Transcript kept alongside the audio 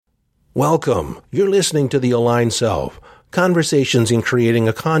Welcome. You're listening to The Aligned Self, Conversations in Creating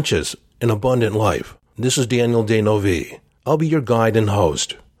a Conscious and Abundant Life. This is Daniel Denovi. I'll be your guide and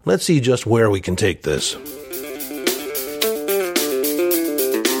host. Let's see just where we can take this.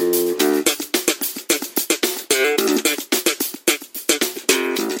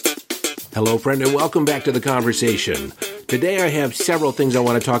 Hello, friend, and welcome back to the conversation. Today I have several things I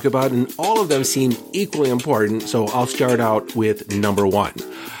want to talk about, and all of them seem equally important, so I'll start out with number one.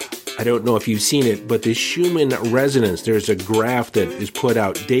 I don't know if you've seen it, but the Schumann resonance, there's a graph that is put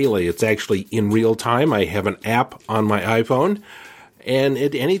out daily. It's actually in real time. I have an app on my iPhone, and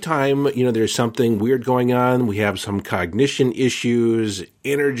at any time, there's something weird going on. We have some cognition issues,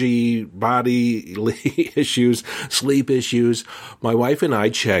 energy, body issues, sleep issues. My wife and I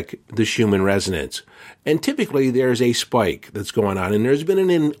check the Schumann resonance. And typically there's a spike that's going on, and there's been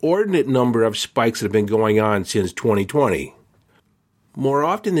an inordinate number of spikes that have been going on since 2020. More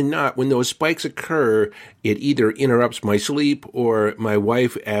often than not, when those spikes occur, it either interrupts my sleep or my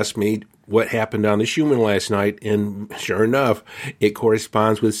wife asks me what happened on the Schumann last night, and sure enough, it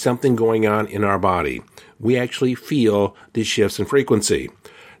corresponds with something going on in our body. We actually feel the shifts in frequency.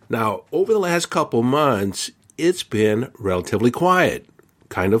 Now, over the last couple months, it's been relatively quiet,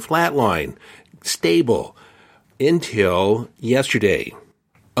 kind of flatline, stable, until yesterday.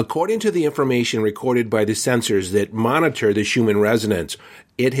 According to the information recorded by the sensors that monitor the Schumann resonance,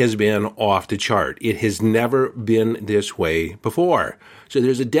 it has been off the chart. It has never been this way before. So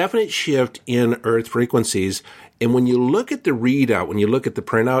there's a definite shift in Earth frequencies. And when you look at the readout, when you look at the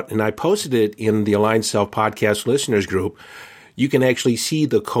printout, and I posted it in the Aligned Self Podcast listeners group, you can actually see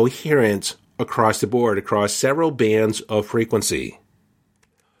the coherence across the board, across several bands of frequency.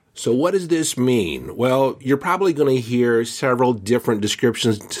 So what does this mean? Well, you're probably going to hear several different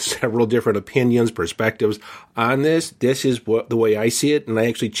descriptions, several different opinions, perspectives on this. This is the way I see it, and I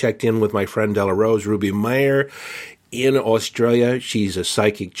actually checked in with my friend Della Rose Ruby Meyer in Australia. She's a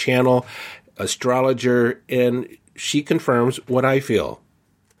psychic channel, astrologer, and she confirms what I feel.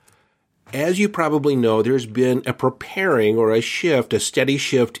 As you probably know, there's been a preparing or a shift, a steady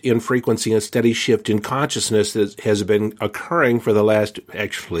shift in frequency, a steady shift in consciousness that has been occurring for the last,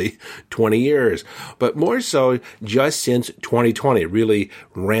 actually, 20 years. But more so just since 2020. It really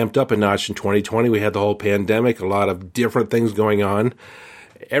ramped up a notch in 2020. We had the whole pandemic, a lot of different things going on.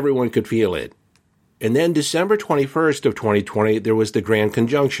 Everyone could feel it. And then December 21st of 2020, there was the Grand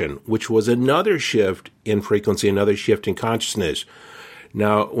Conjunction, which was another shift in frequency, another shift in consciousness.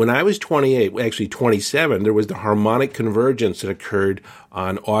 Now, when I was 28, actually 27, there was the harmonic convergence that occurred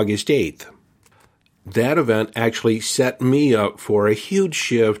on August 8th. That event actually set me up for a huge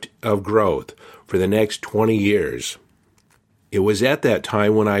shift of growth for the next 20 years. It was at that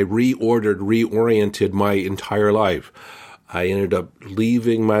time when I reoriented my entire life. I ended up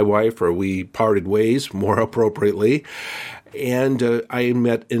leaving my wife, or we parted ways, more appropriately. And I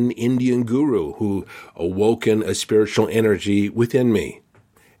met an Indian guru who awoken a spiritual energy within me.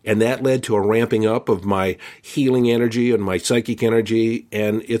 And that led to a ramping up of my healing energy and my psychic energy,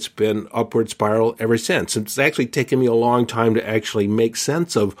 and it's been upward spiral ever since. It's actually taken me a long time to actually make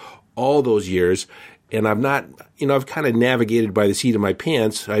sense of all those years, and I've kind of navigated by the seat of my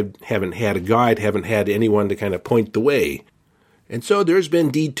pants. I haven't had a guide, haven't had anyone to kind of point the way. And so there's been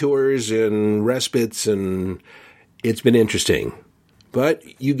detours and respites, and it's been interesting, but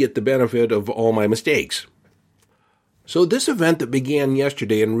you get the benefit of all my mistakes. So this event that began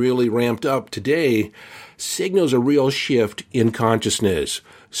yesterday and really ramped up today signals a real shift in consciousness.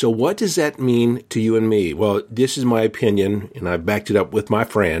 So what does that mean to you and me? Well, this is my opinion, and I backed it up with my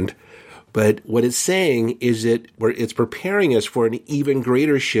friend. But what it's saying is that it's preparing us for an even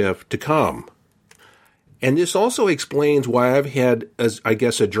greater shift to come. And this also explains why I've had,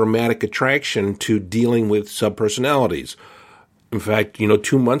 a dramatic attraction to dealing with subpersonalities. In fact,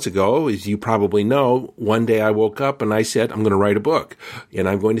 2 months ago, as you probably know, one day I woke up and I said, I'm going to write a book. And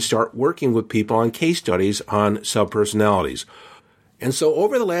I'm going to start working with people on case studies on subpersonalities. And so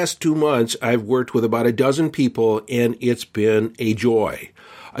over the last 2 months, I've worked with about a dozen people, and it's been a joy.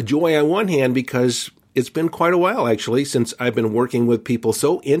 A joy on one hand because it's been quite a while, actually, since I've been working with people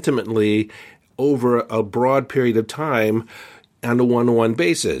so intimately over a broad period of time on a one-on-one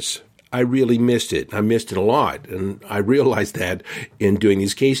basis. I really missed it. I missed it a lot, and I realized that in doing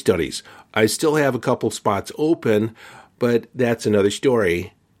these case studies. I still have a couple spots open, but that's another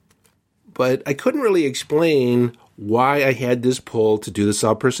story. But I couldn't really explain why I had this pull to do the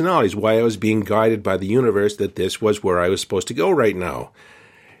subpersonalities, why I was being guided by the universe that this was where I was supposed to go right now.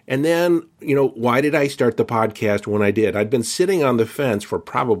 And then, why did I start the podcast when I did? I'd been sitting on the fence for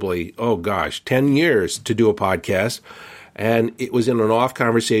probably, 10 years to do a podcast. And it was in an off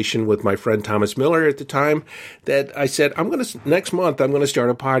conversation with my friend Thomas Miller at the time that I said, next month, I'm going to start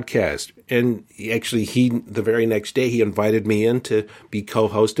a podcast. And actually, the very next day, he invited me in to be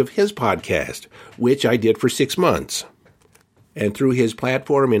co-host of his podcast, which I did for 6 months. And through his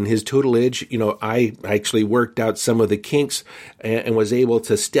platform and his tutelage, I actually worked out some of the kinks and was able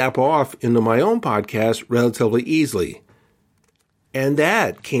to step off into my own podcast relatively easily. And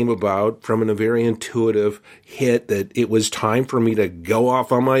that came about from a very intuitive hit that it was time for me to go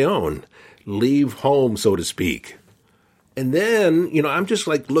off on my own, leave home, so to speak. And then, I'm just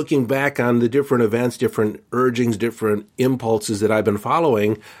like looking back on the different events, different urgings, different impulses that I've been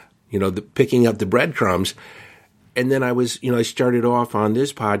following, picking up the breadcrumbs. And then I started off on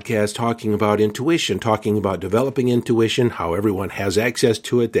this podcast talking about intuition, talking about developing intuition, how everyone has access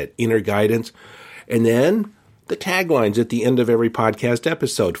to it, that inner guidance. And then the taglines at the end of every podcast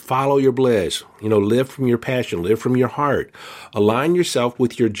episode: follow your bliss, live from your passion, live from your heart, align yourself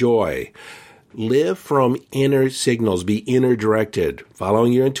with your joy, live from inner signals, be inner directed,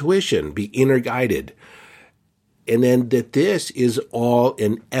 following your intuition, be inner guided. And then that this is all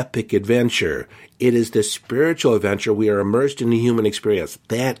an epic adventure. It is the spiritual adventure. We are immersed in the human experience.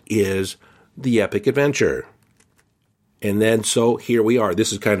 That is the epic adventure. And then so here we are.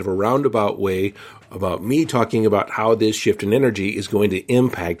 This is kind of a roundabout way about me talking about how this shift in energy is going to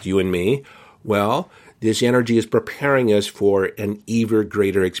impact you and me. Well, this energy is preparing us for an even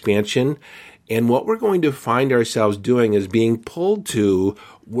greater expansion. And what we're going to find ourselves doing is being pulled to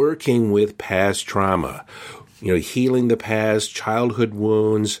working with past trauma, healing the past, childhood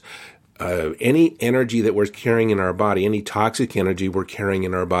wounds, any energy that we're carrying in our body, any toxic energy we're carrying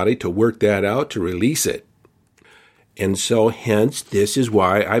in our body, to work that out, to release it. And so hence, this is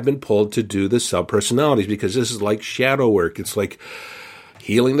why I've been pulled to do the subpersonalities, because this is like shadow work. It's like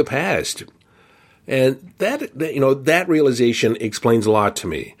healing the past. And that realization explains a lot to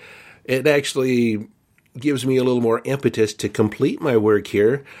me. It actually gives me a little more impetus to complete my work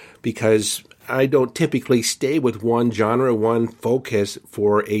here, because I don't typically stay with one genre, one focus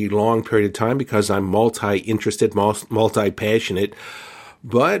for a long period of time, because I'm multi-interested, multi-passionate.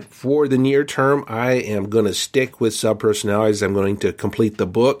 But for the near term, I am going to stick with subpersonalities. I'm going to complete the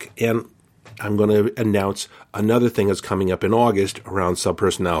book, and I'm going to announce another thing that's coming up in August around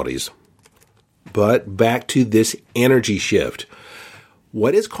subpersonalities. But back to this energy shift.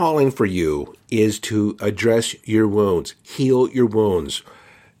 What is calling for you is to address your wounds, heal your wounds.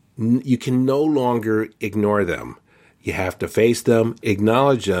 You can no longer ignore them. You have to face them,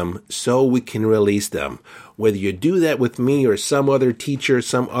 acknowledge them, so we can release them. Whether you do that with me or some other teacher,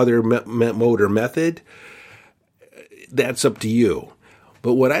 some other mode or method, that's up to you.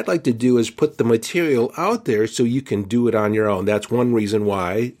 But what I'd like to do is put the material out there so you can do it on your own. That's one reason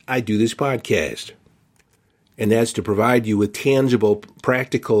why I do this podcast. And that's to provide you with tangible,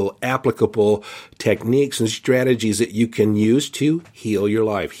 practical, applicable techniques and strategies that you can use to heal your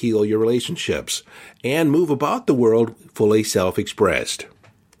life, heal your relationships, and move about the world fully self-expressed.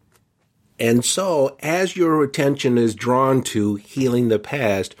 And so, as your attention is drawn to healing the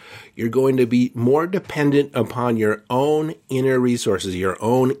past, you're going to be more dependent upon your own inner resources, your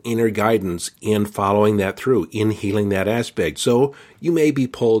own inner guidance in following that through, in healing that aspect. So, you may be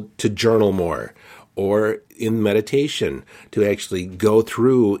pulled to journal more, or in meditation, to actually go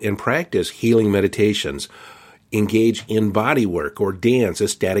through and practice healing meditations, engage in body work or dance,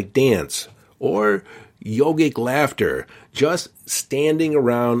 ecstatic dance, or yogic laughter, just standing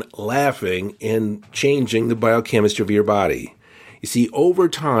around laughing and changing the biochemistry of your body. You see, over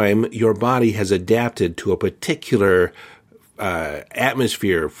time, your body has adapted to a particular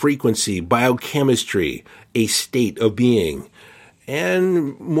atmosphere, frequency, biochemistry, a state of being.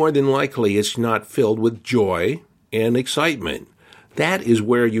 And more than likely, it's not filled with joy and excitement. That is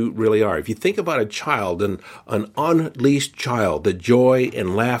where you really are. If you think about a child, an unleashed child, the joy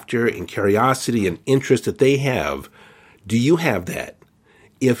and laughter and curiosity and interest that they have, do you have that?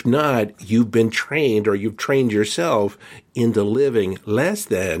 If not, you've been trained, or you've trained yourself into living less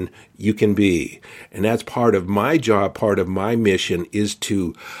than you can be. And that's part of my job, part of my mission, is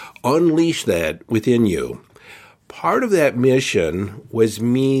to unleash that within you. Part of that mission was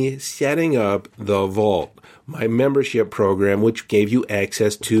me setting up the Vault, my membership program, which gave you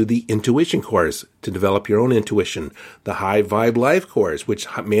access to the intuition course to develop your own intuition, the High Vibe Life course, which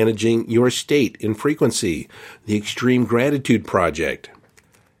managing your state in frequency, the Extreme Gratitude Project.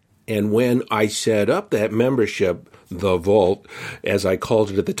 And when I set up that membership, the Vault, as I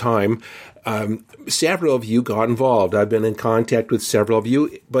called it at the time, several of you got involved. I've been in contact with several of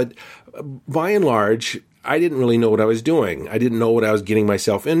you, but by and large, I didn't really know what I was doing. I didn't know what I was getting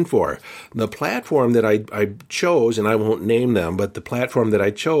myself in for. The platform that I chose, and I won't name them, but the platform that I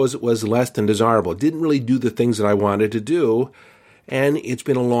chose was less than desirable. It didn't really do the things that I wanted to do. And it's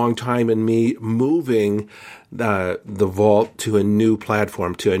been a long time in me moving the vault to a new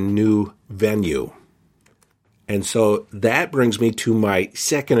platform, to a new venue. And so that brings me to my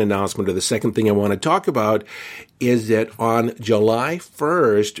second announcement, or the second thing I want to talk about, is that on July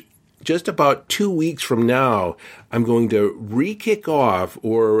 1st, just about 2 weeks from now, I'm going to re-kick off,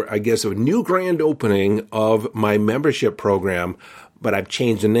 or I guess a new grand opening of my membership program, but I've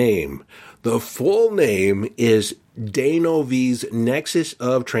changed the name. The full name is Dano V's Nexus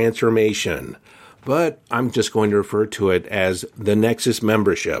of Transformation, but I'm just going to refer to it as the Nexus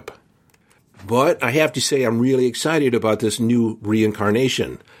membership. But I have to say I'm really excited about this new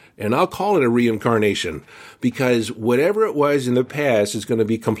reincarnation. And I'll call it a reincarnation because whatever it was in the past is going to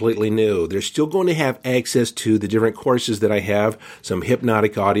be completely new. They're still going to have access to the different courses that I have, some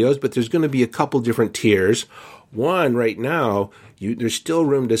hypnotic audios, but there's going to be a couple different tiers. One, right now, there's still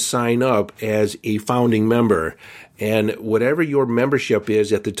room to sign up as a founding member. And whatever your membership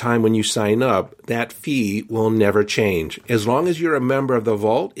is at the time when you sign up, that fee will never change. As long as you're a member of the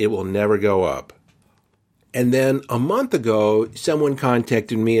vault, it will never go up. And then a month ago, someone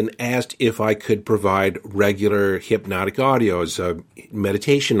contacted me and asked if I could provide regular hypnotic audios,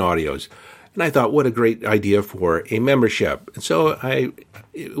 meditation audios. And I thought, what a great idea for a membership. And so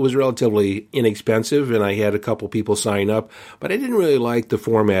it was relatively inexpensive, and I had a couple people sign up. But I didn't really like the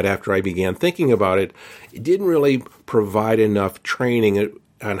format after I began thinking about it. It didn't really provide enough training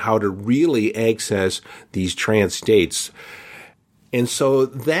on how to really access these trance states. And so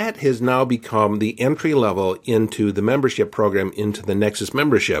that has now become the entry level into the membership program, into the Nexus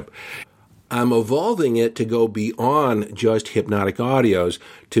membership. I'm evolving it to go beyond just hypnotic audios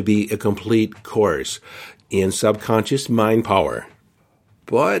to be a complete course in subconscious mind power.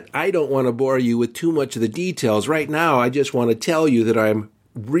 But I don't want to bore you with too much of the details. Right now, I just want to tell you that I'm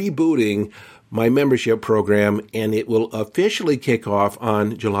rebooting my membership program, and it will officially kick off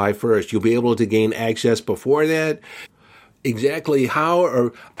on July 1st. You'll be able to gain access before that. Exactly how,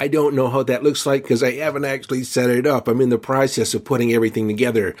 or I don't know how that looks like because I haven't actually set it up. I'm in the process of putting everything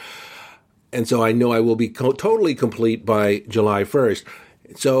together. And so I know I will be totally complete by July 1st.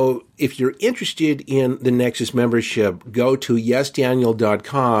 So if you're interested in the Nexus membership, go to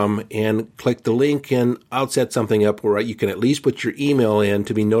yesdaniel.com and click the link, and I'll set something up where you can at least put your email in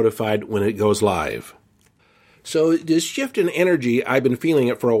to be notified when it goes live. So this shift in energy, I've been feeling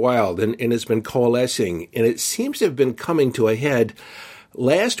it for a while, and it's been coalescing, and it seems to have been coming to a head.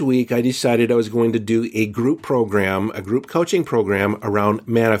 Last week, I decided I was going to do a group program, a group coaching program around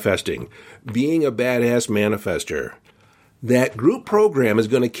manifesting, being a badass manifester. That group program is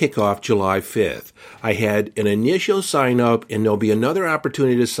going to kick off July 5th. I had an initial sign up, and there'll be another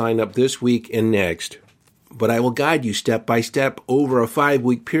opportunity to sign up this week and next. But I will guide you step by step over a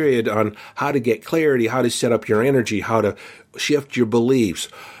 5-week period on how to get clarity, how to set up your energy, how to shift your beliefs,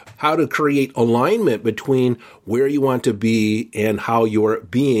 how to create alignment between where you want to be and how you're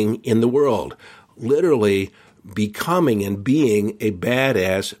being in the world. Literally becoming and being a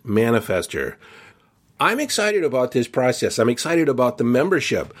badass manifester. I'm excited about this process. I'm excited about the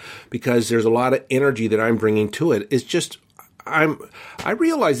membership because there's a lot of energy that I'm bringing to it. It's just, I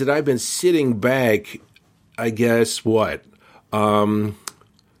realize that I've been sitting back, I guess,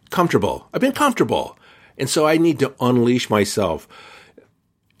 comfortable. I've been comfortable. And so I need to unleash myself.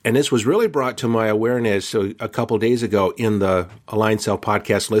 And this was really brought to my awareness a couple days ago in the Aligned Self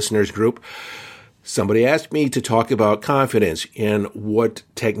Podcast listeners group. Somebody asked me to talk about confidence and what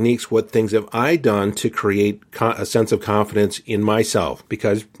techniques, what things have I done to create a sense of confidence in myself.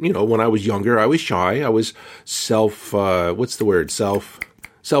 Because, when I was younger, I was shy. I was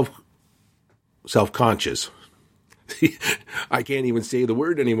self-conscious. I can't even say the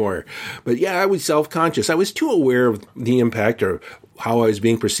word anymore. But yeah, I was self-conscious. I was too aware of the impact or how I was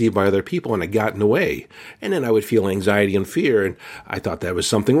being perceived by other people, and I got in the way. And then I would feel anxiety and fear, and I thought there was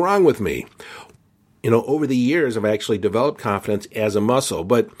something wrong with me. Over the years, I've actually developed confidence as a muscle.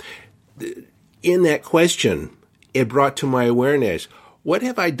 But in that question, it brought to my awareness, what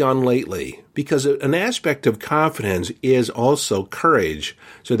have I done lately? Because an aspect of confidence is also courage.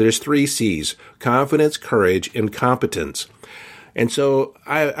 So there's 3 C's: confidence, courage, and competence. And so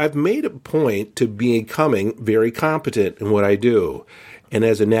I've made a point to becoming very competent in what I do. And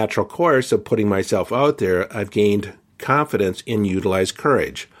as a natural course of putting myself out there, I've gained confidence and utilized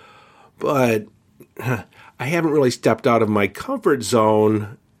courage. But I haven't really stepped out of my comfort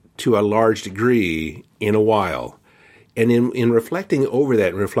zone to a large degree in a while. And in reflecting over that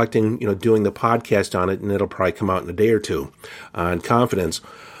and reflecting, doing the podcast on it, and it'll probably come out in a day or two on confidence.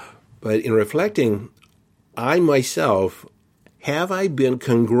 But in reflecting, I myself, have I been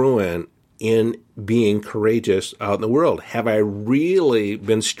congruent in being courageous out in the world? Have I really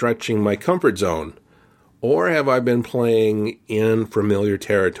been stretching my comfort zone? Or have I been playing in familiar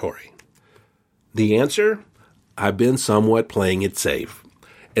territory? The answer, I've been somewhat playing it safe.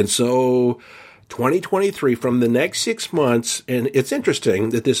 And so 2023, from the next 6 months, and it's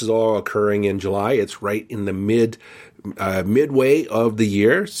interesting that this is all occurring in July. It's right in the midway of the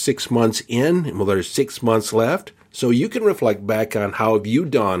year, 6 months in. Well, there's 6 months left. So you can reflect back on how have you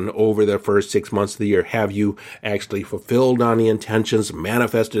done over the first 6 months of the year. Have you actually fulfilled on the intentions,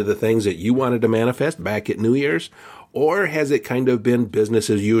 manifested the things that you wanted to manifest back at New Year's? Or has it kind of been business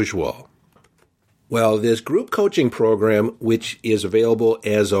as usual? Well, this group coaching program, which is available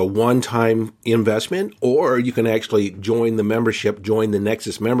as a one-time investment, or you can actually join the membership, join the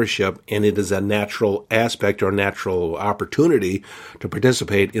Nexus membership, and it is a natural aspect or natural opportunity to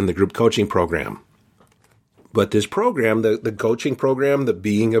participate in the group coaching program. But this program, the coaching program, the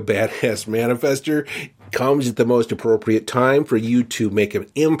Being a Badass Manifester, comes at the most appropriate time for you to make an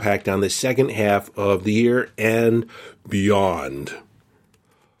impact on the second half of the year and beyond.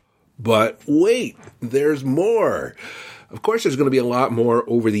 But wait, there's more. Of course, there's going to be a lot more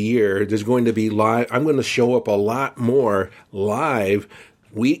over the year. There's going to be live. I'm going to show up a lot more live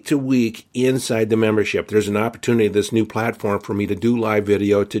week to week inside the membership. There's an opportunity, this new platform for me to do live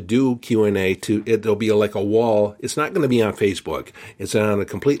video, to do Q&A, it'll be like a wall. It's not going to be on Facebook. It's on a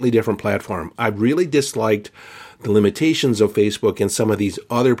completely different platform. I've really disliked the limitations of Facebook and some of these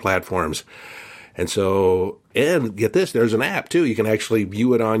other platforms. And get this, there's an app too. You can actually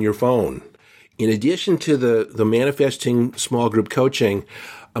view it on your phone. In addition to the manifesting small group coaching,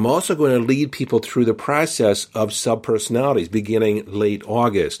 I'm also going to lead people through the process of subpersonalities beginning late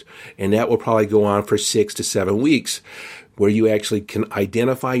August. And that will probably go on for 6 to 7 weeks, where you actually can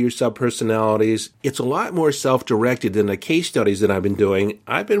identify your subpersonalities. It's a lot more self-directed than the case studies that I've been doing.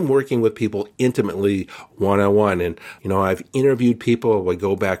 I've been working with people intimately one-on-one. And, I've interviewed people. We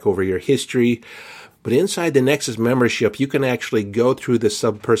go back over your history. But inside the Nexus membership, you can actually go through the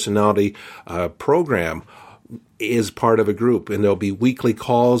subpersonality program is part of a group, and there'll be weekly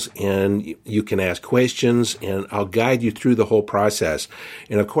calls, and you can ask questions, and I'll guide you through the whole process.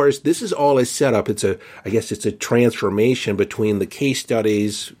 And of course, this is all a setup. It's a transformation between the case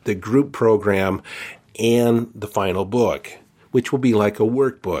studies, the group program, and the final book, which will be like a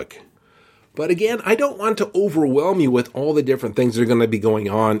workbook. But again, I don't want to overwhelm you with all the different things that are going to be going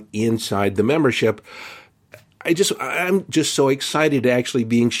on inside the membership. I'm just so excited to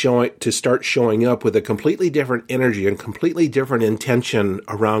actually start showing up with a completely different energy and completely different intention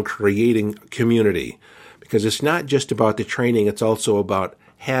around creating community. Because it's not just about the training, it's also about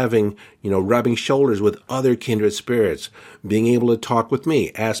having, rubbing shoulders with other kindred spirits, being able to talk with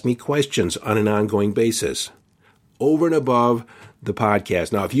me, ask me questions on an ongoing basis. Over and above the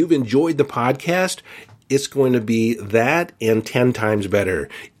podcast. Now, if you've enjoyed the podcast, it's going to be that and 10 times better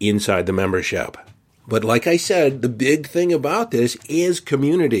inside the membership. But like I said, the big thing about this is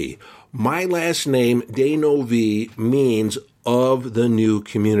community. My last name, Denovi, means of the new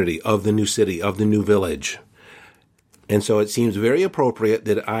community, of the new city, of the new village. And so it seems very appropriate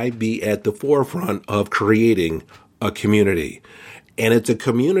that I be at the forefront of creating a community. And it's a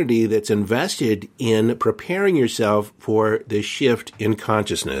community that's invested in preparing yourself for the shift in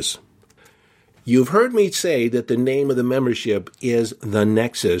consciousness. You've heard me say that the name of the membership is the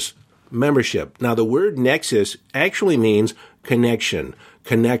Nexus membership. Now, the word Nexus actually means connection,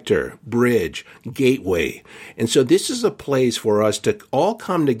 connector, bridge, gateway. And so this is a place for us to all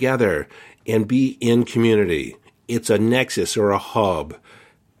come together and be in community. It's a nexus or a hub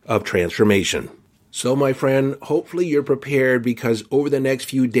of transformation. So, my friend, hopefully you're prepared, because over the next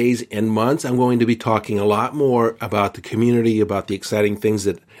few days and months, I'm going to be talking a lot more about the community, about the exciting things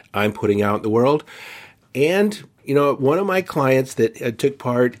that I'm putting out in the world. And, one of my clients that took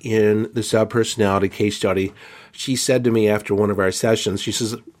part in the subpersonality case study, she said to me after one of our sessions, she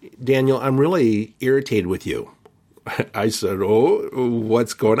says, Daniel, I'm really irritated with you. I said, oh,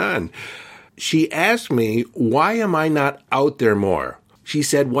 what's going on? She asked me, why am I not out there more? She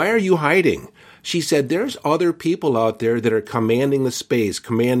said, why are you hiding? She said, there's other people out there that are commanding the space,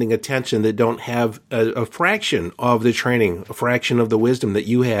 commanding attention, that don't have a fraction of the training, a fraction of the wisdom that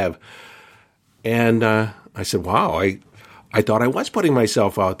you have. And I said, wow, I thought I was putting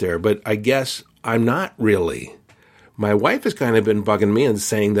myself out there, but I guess I'm not really. My wife has kind of been bugging me and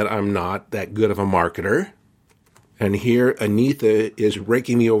saying that I'm not that good of a marketer. And here Anita is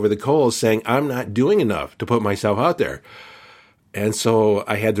raking me over the coals saying I'm not doing enough to put myself out there. And so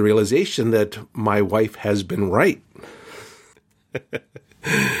I had the realization that my wife has been right.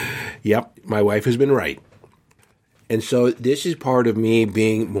 Yep, my wife has been right. And so this is part of me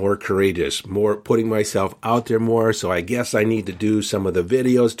being more courageous, more putting myself out there more. So I guess I need to do some of the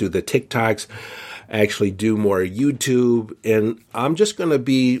videos, do the TikToks, actually do more YouTube. And I'm just going to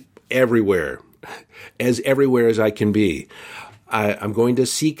be everywhere as I can be. I'm going to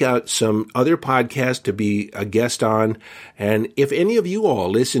seek out some other podcasts to be a guest on. And if any of you all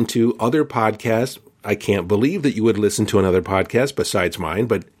listen to other podcasts, I can't believe that you would listen to another podcast besides mine,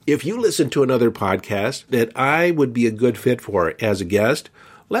 but if you listen to another podcast that I would be a good fit for as a guest,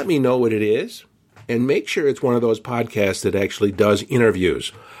 let me know what it is, and make sure it's one of those podcasts that actually does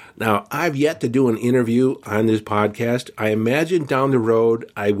interviews. Now, I've yet to do an interview on this podcast. I imagine down the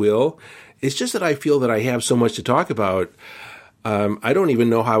road I will. It's just that I feel that I have so much to talk about, I don't even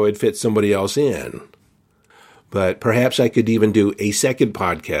know how I'd fit somebody else in. But perhaps I could even do a second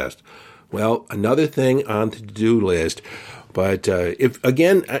podcast. Well, another thing on the to-do list, but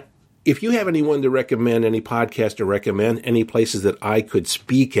if you have anyone to recommend, any podcast to recommend, any places that I could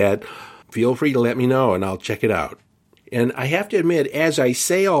speak at, feel free to let me know and I'll check it out. And I have to admit, as I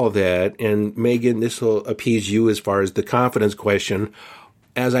say all that, and Megan, this will appease you as far as the confidence question,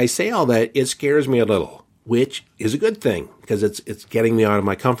 as I say all that, it scares me a little, which is a good thing because it's getting me out of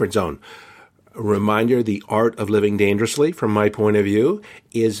my comfort zone. A reminder, the art of living dangerously, from my point of view,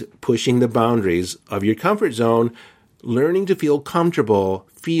 is pushing the boundaries of your comfort zone, learning to feel comfortable,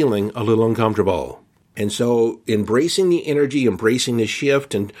 feeling a little uncomfortable. And so embracing the energy, embracing the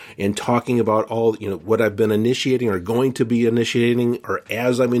shift, and talking about all, what I've been initiating or going to be initiating, or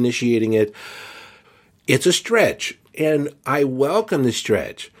as I'm initiating it, it's a stretch. And I welcome the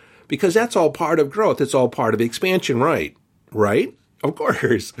stretch because that's all part of growth. It's all part of expansion, right? Right? Of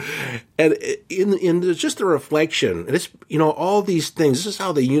course. And in just the reflection, it's, all these things, this is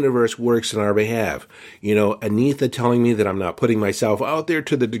how the universe works on our behalf. Anita telling me that I'm not putting myself out there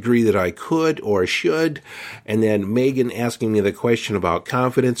to the degree that I could or should. And then Megan asking me the question about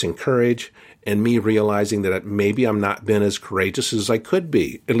confidence and courage, and me realizing that maybe I'm not been as courageous as I could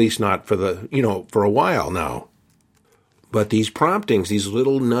be, at least not for for a while now. But these promptings, these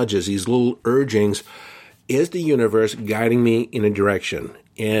little nudges, these little urgings, is the universe guiding me in a direction.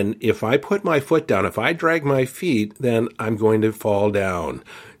 And if I put my foot down, if I drag my feet, then I'm going to fall down.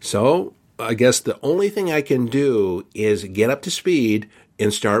 So I guess the only thing I can do is get up to speed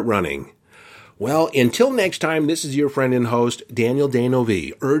and start running. Well, until next time, this is your friend and host, Daniel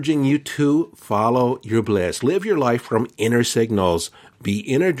Danovi, urging you to follow your bliss. Live your life from inner signals. Be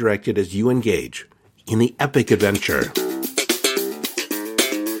inner directed as you engage in the epic adventure.